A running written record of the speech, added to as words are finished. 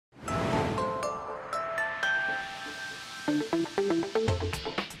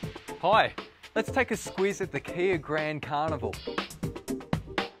Hi, let's take a squeeze at the Kia Grand Carnival.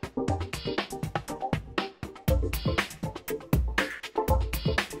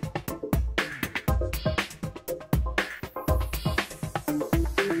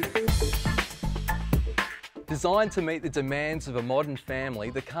 Designed to meet the demands of a modern family,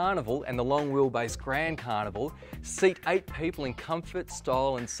 the Carnival and the long wheelbase Grand Carnival seat 8 people in comfort,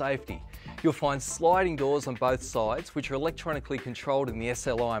 style and safety. You'll find sliding doors on both sides, which are electronically controlled in the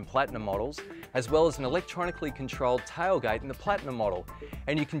SLI and Platinum models, as well as an electronically controlled tailgate in the Platinum model.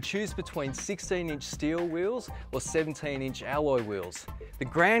 And you can choose between 16-inch steel wheels or 17-inch alloy wheels. The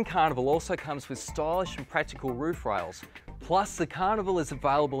Grand Carnival also comes with stylish and practical roof rails. Plus, the Carnival is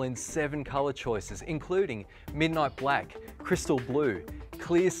available in 7 colour choices, including Midnight Black, Crystal Blue,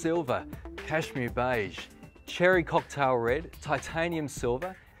 Clear Silver, Cashmere Beige, Cherry Cocktail Red, Titanium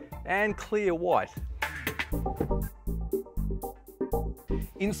Silver, and Clear White.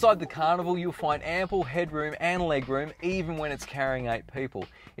 Inside the Carnival, you'll find ample headroom and legroom even when it's carrying 8 people.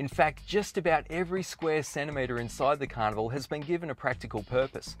 In fact, just about every square centimetre inside the Carnival has been given a practical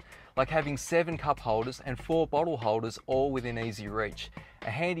purpose, like having 7 cup holders and 4 bottle holders all within easy reach, a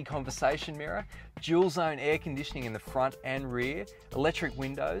handy conversation mirror, dual zone air conditioning in the front and rear, electric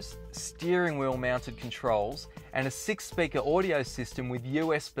windows, steering wheel mounted controls, and a 6-speaker audio system with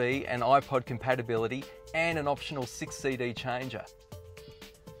USB and iPod compatibility and an optional 6 CD changer.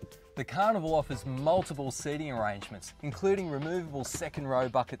 The Carnival offers multiple seating arrangements, including removable second row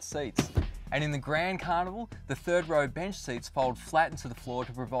bucket seats. And in the Grand Carnival, the 3rd row bench seats fold flat into the floor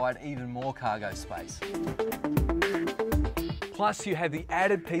to provide even more cargo space. Plus, you have the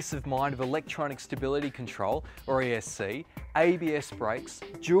added peace of mind of electronic stability control, or ESC, ABS brakes,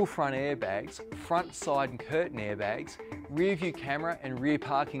 dual front airbags, front, side and curtain airbags, rear view camera and rear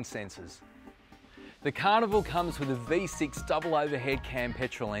parking sensors. The Carnival comes with a V6 double overhead cam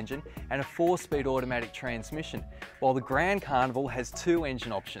petrol engine and a 4-speed automatic transmission, while the Grand Carnival has 2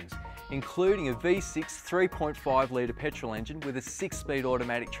 engine options, including a V6 3.5 litre petrol engine with a 6-speed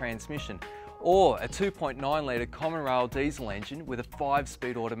automatic transmission, or a 2.9 litre common rail diesel engine with a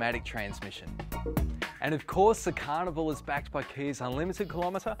 5-speed automatic transmission. And of course, the Carnival is backed by Kia's unlimited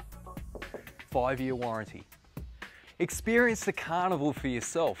kilometre, 5-year warranty. Experience the Carnival for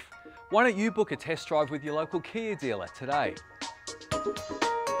yourself. Why don't you book a test drive with your local Kia dealer today?